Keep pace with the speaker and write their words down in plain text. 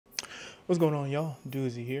What's going on, y'all?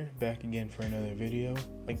 Doozy here, back again for another video.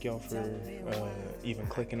 Thank y'all for even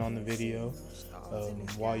clicking on the video.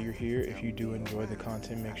 While you're here, if you do enjoy the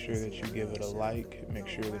content, make sure that you give it a like, make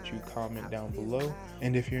sure that you comment down below,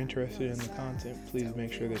 and if you're interested in the content, please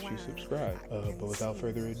make sure that you subscribe. But without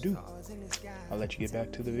further ado, I'll let you get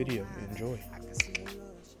back to the video. Enjoy.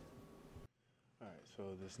 Alright, so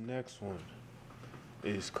this next one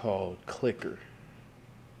is called Clicker.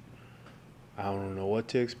 I don't know what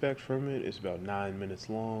to expect from it. It's about 9 minutes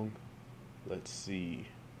long. Let's see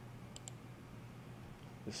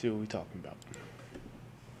what we're talking about.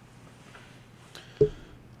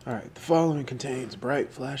 Alright, the following contains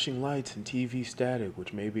bright flashing lights and TV static,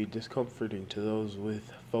 which may be discomforting to those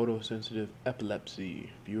with photosensitive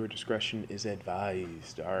epilepsy. Viewer discretion is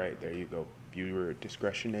advised. Alright, there you go. Viewer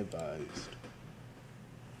discretion advised.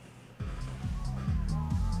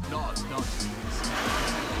 No.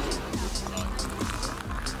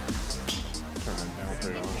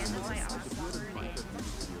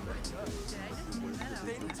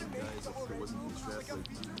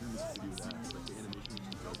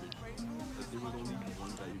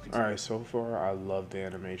 Alright, so far I love the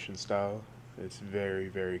animation style. It's very,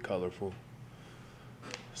 very colorful.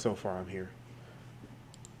 So far I'm here.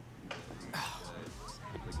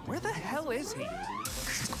 Where the hell is he?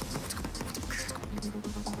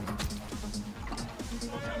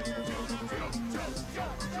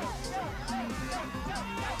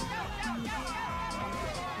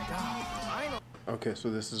 Okay, so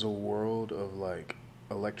this is a world of like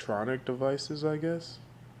electronic devices, I guess.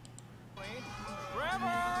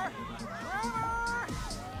 Trevor! Trevor!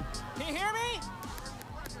 Can you hear me?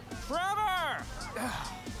 Trevor!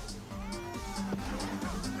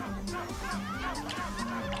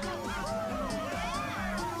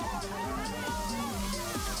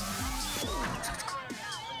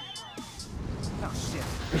 Oh shit.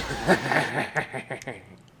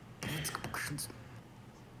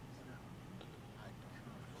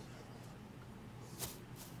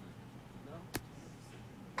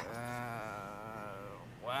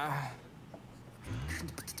 Wow.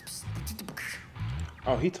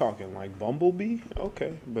 Oh, he talking like Bumblebee?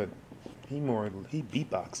 Okay, but he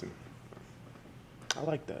beatboxing. I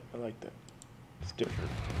like that. It's different.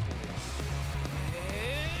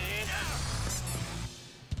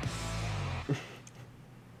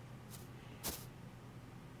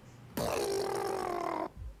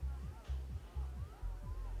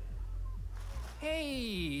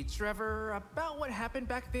 Hey, Trevor, about what happened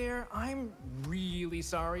back there, I'm really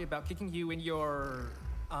sorry about kicking you in your,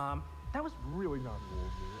 that was really not cool.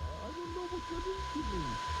 I don't know what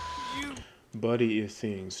you're doing. Buddy is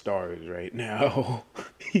seeing stars right now.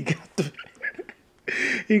 he got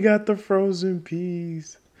the frozen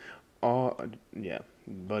peas. Oh, yeah.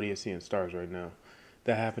 Buddy is seeing stars right now.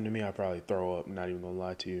 That happened to me, I'd probably throw up, not even gonna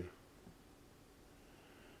lie to you.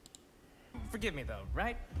 Forgive me though,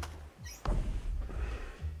 right?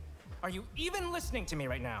 Are you even listening to me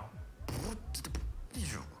right now?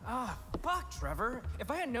 Ah, fuck, Trevor. If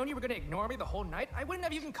I had known you were gonna ignore me the whole night, I wouldn't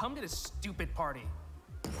have even come to this stupid party.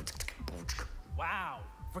 Wow.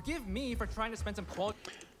 Forgive me for trying to spend some quality.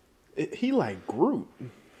 He like Groot.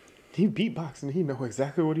 He beatboxing. He know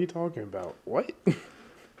exactly what he talking about. What?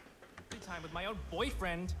 Time with my own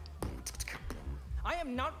boyfriend. I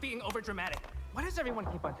am not being overdramatic. Why does everyone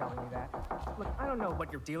keep on telling me that? Look, I don't know what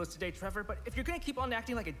your deal is today, Trevor, but if you're gonna keep on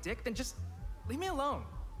acting like a dick, then just leave me alone.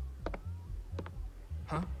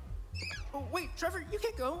 Huh? Oh, wait, Trevor, you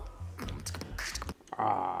can't go.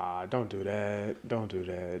 Ah, don't do that. Don't do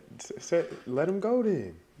that. Let him go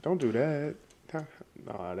then. Don't do that.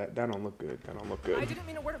 No, that don't look good. That don't look good. I didn't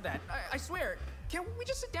mean a word of that. I swear. Can we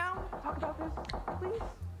just sit down, talk about this, please?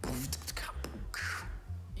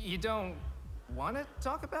 You don't want to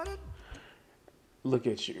talk about it? Look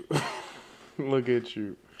at you. Look at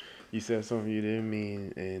you. You said something you didn't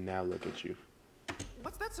mean, and now look at you.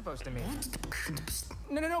 What's that supposed to mean?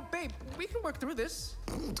 No, babe. We can work through this.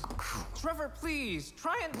 Trevor, please.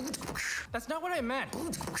 Try and... That's not what I meant.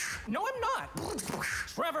 No, I'm not.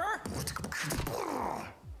 Trevor!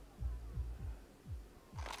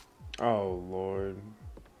 Oh, Lord.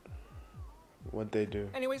 What'd they do?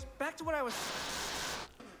 Anyways, back to what I was...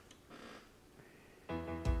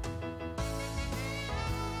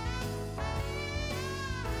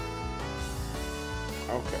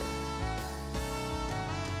 Okay.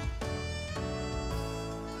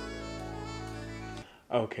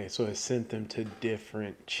 Okay, so it sent them to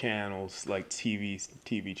different channels, like TV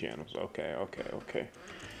channels. Okay.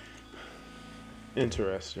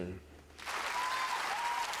 Interesting.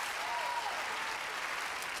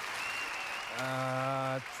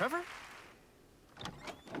 Trevor?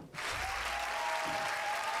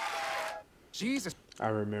 Jesus. I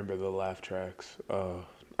remember the laugh tracks.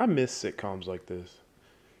 I miss sitcoms like this.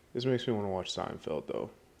 This makes me want to watch Seinfeld,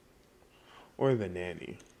 though. Or The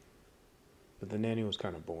Nanny. But The Nanny was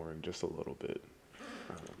kind of boring, just a little bit.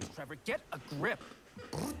 Trevor, get a grip.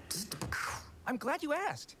 I'm glad you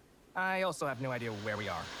asked. I also have no idea where we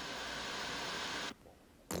are.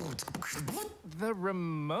 The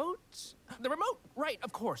remote? The remote? Right,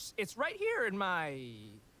 of course. It's right here in my...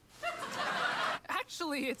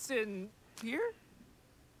 Actually, it's in here?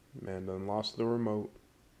 Man done lost the remote.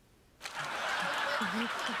 Come on.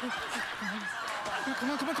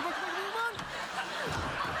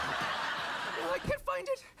 Oh, I can't find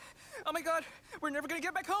it. Oh my God, we're never gonna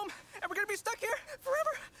get back home, and we're gonna be stuck here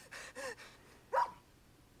forever.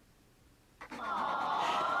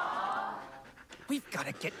 We've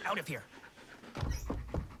gotta get out of here.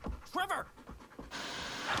 Trevor!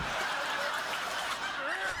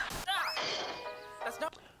 That's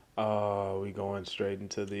not... We going straight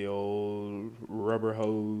into the old rubber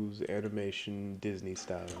hose animation Disney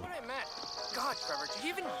style. what I meant. God, Trevor, did you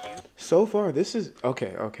even use... So far, this is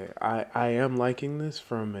okay. I am liking this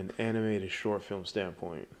from an animated short film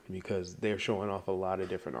standpoint because they're showing off a lot of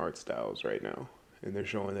different art styles right now, and they're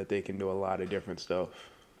showing that they can do a lot of different stuff.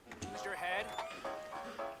 Use your head.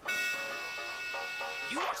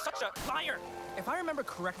 You are such a liar! If I remember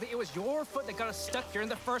correctly, it was your foot that got us stuck here in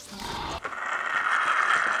the first...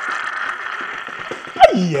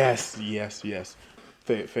 Yes.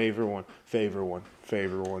 Favor one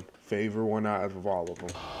out of all of them.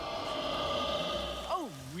 Oh,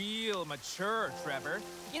 real mature, Trevor.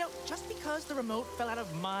 You know, just because the remote fell out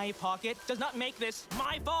of my pocket does not make this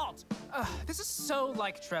my fault. This is so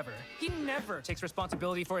like Trevor. He never takes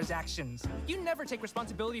responsibility for his actions. You never take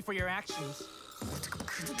responsibility for your actions.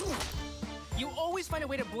 You always find a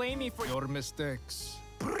way to blame me for your mistakes.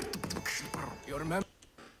 You remember?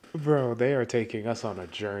 Bro, they are taking us on a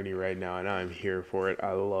journey right now, and I'm here for it.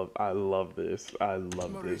 I love this. I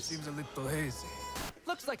love Memory this. seems a little hazy.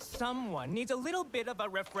 Looks like someone needs a little bit of a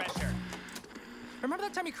refresher. Remember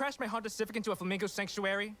that time you crashed my Honda Civic into a flamingo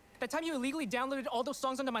sanctuary? That time you illegally downloaded all those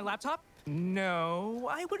songs onto my laptop? No,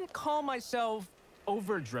 I wouldn't call myself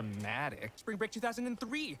over-dramatic. Spring Break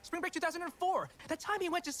 2003, Spring Break 2004, the time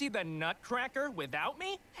you went to see the Nutcracker without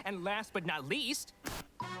me? And last but not least...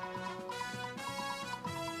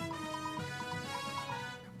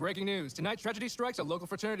 Breaking news. Tonight, tragedy strikes a local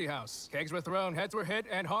fraternity house. Kegs were thrown, heads were hit,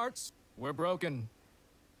 and hearts were broken.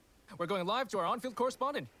 We're going live to our on-field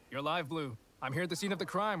correspondent. You're live, Blue. I'm here at the scene of the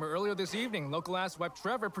crime where earlier this evening, local asswipe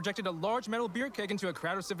Trevor projected a large metal beer keg into a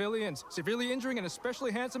crowd of civilians, severely injuring an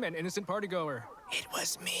especially handsome and innocent partygoer. It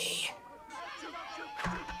was me.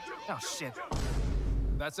 Oh, shit.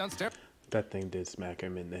 That sounds terrible. That thing did smack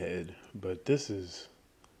him in the head, but this is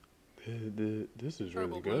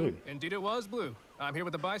really good. Indeed it was, Blue. I'm here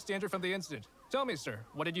with a bystander from the incident. Tell me, sir,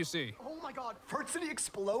 what did you see? Oh my God, Fert City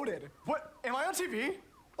exploded. What, am I on TV?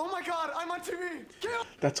 Oh my God, I'm on TV. Kill!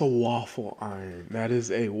 That's a waffle iron. That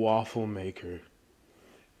is a waffle maker.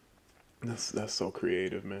 That's so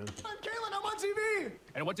creative, man. I'm Kaylin, I'm on TV.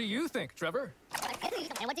 And what do you think, Trevor?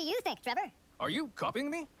 And what do you think, Trevor? Are you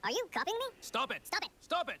copying me? Are you copying me? Stop it! Stop it!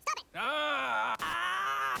 Stop it! Stop it! Ah!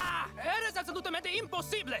 Eres absolutamente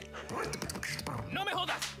imposible! No me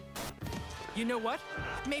jodas! You know what?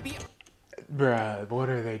 Maybe... Bruh, what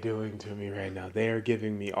are they doing to me right now? They are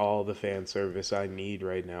giving me all the fan service I need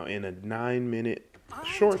right now in a 9-minute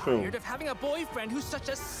short I'm film. tired of having a boyfriend who's such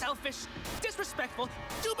a selfish, disrespectful,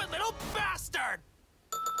 stupid little bastard!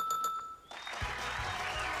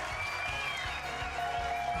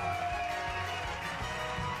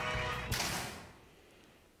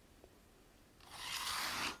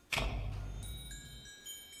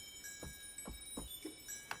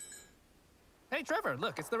 Hey, Trevor,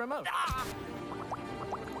 look, it's the remote. Ah!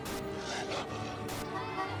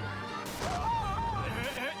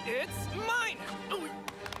 It's mine! Ooh.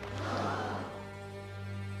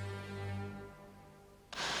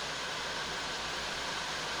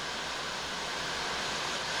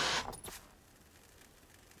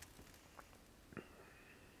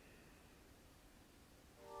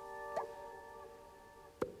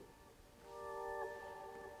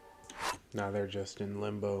 Now they're just in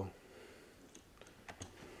limbo.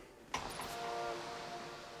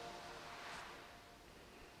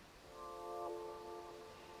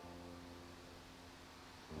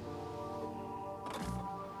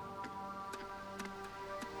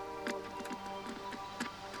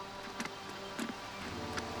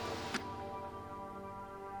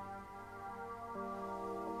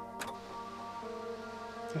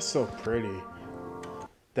 That's so pretty.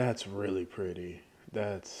 That's really pretty.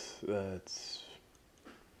 That's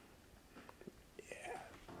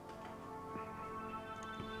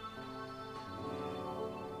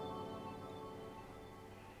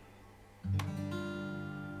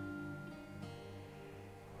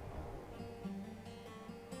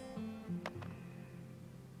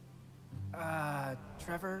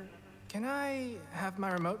Trevor, can I have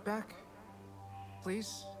my remote back?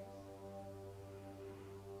 Please?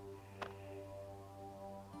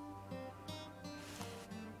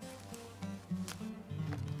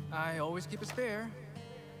 I always keep a spare,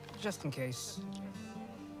 just in case.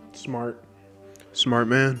 Smart. Smart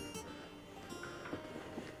man.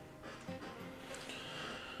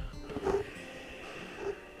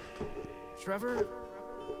 Trevor,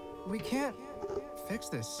 we can't fix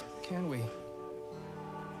this, can we?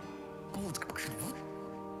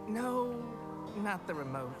 No, not the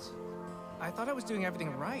remote. I thought I was doing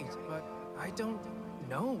everything right, but I don't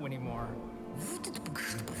know anymore.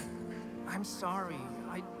 I'm sorry.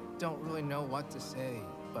 I don't really know what to say,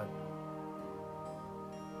 but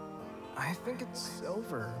I think it's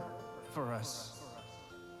over for us.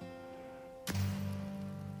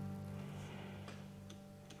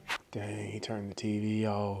 Dang, he turned the TV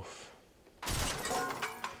off.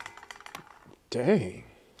 Dang.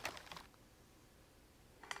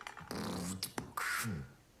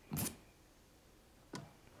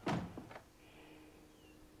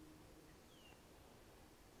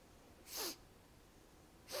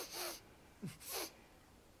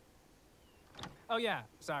 Oh yeah,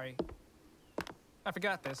 sorry. I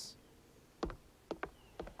forgot this.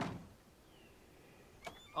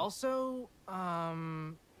 Also,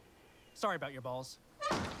 sorry about your balls.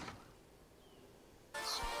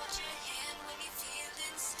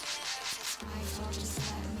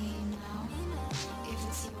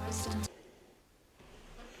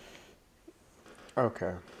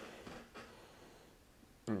 Okay.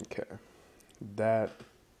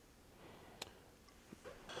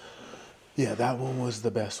 That one was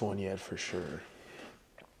the best one yet for sure.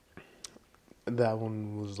 That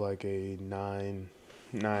one was like a 9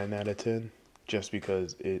 out of 10, just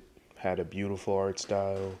because it had a beautiful art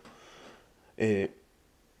style. It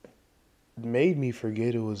made me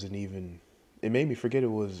forget it was a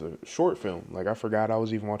short film. Like, I forgot I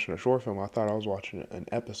was even watching a short film. I thought I was watching an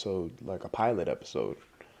episode, like a pilot episode.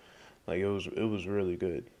 Like, it was really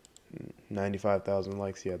good. 95,000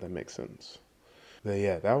 likes, yeah, that makes sense. But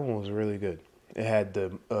yeah, that one was really good. It had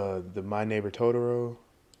the My Neighbor Totoro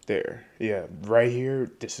there. Yeah, right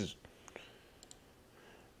here, this is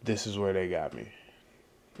where they got me.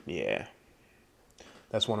 Yeah.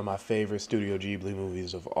 That's one of my favorite Studio Ghibli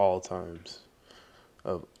movies of all times.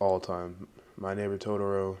 Of all time. My Neighbor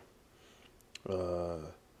Totoro,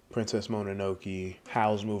 Princess Mononoke,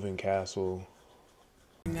 Howl's Moving Castle.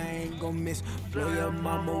 I ain't gon' miss. Blow your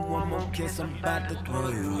mama one more kiss. I'm about to throw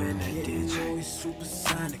you in that ditch. You know it's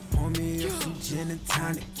supersonic. Pour me up some gin and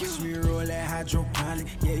tonic. Watch me roll that hydroponic.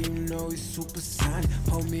 Yeah, you know it's supersonic.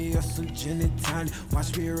 Pour me up some gin and tonic.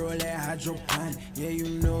 Watch me roll that hydroponic. Yeah, you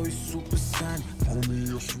know it's supersonic. Pour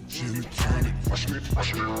me up some gin and tonic. Watch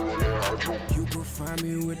me roll that hydroponic. You can find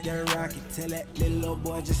me with that rocket. Tell that little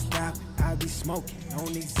boy just stop it. I be smoking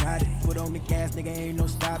on exotic. Put on the gas, nigga, ain't no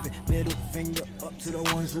stopping. Middle finger up to the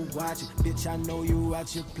ones who watch it. Bitch, I know you out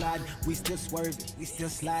here plotting. We still swerving, we still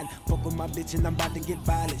sliding. Fuck with my bitch and I'm about to get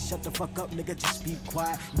violent. Shut the fuck up, nigga, just be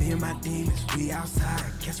quiet. Me and my demons, we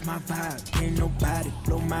outside. Catch my vibe, ain't nobody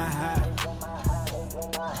blow my high.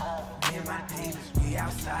 Me and my demons, we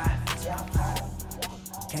outside. Catch my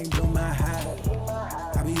vibe, can't blow my high.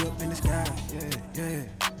 I be up in the sky, yeah.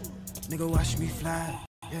 Nigga, watch me fly,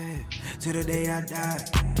 yeah. Till the day I die.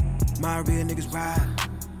 My real niggas ride.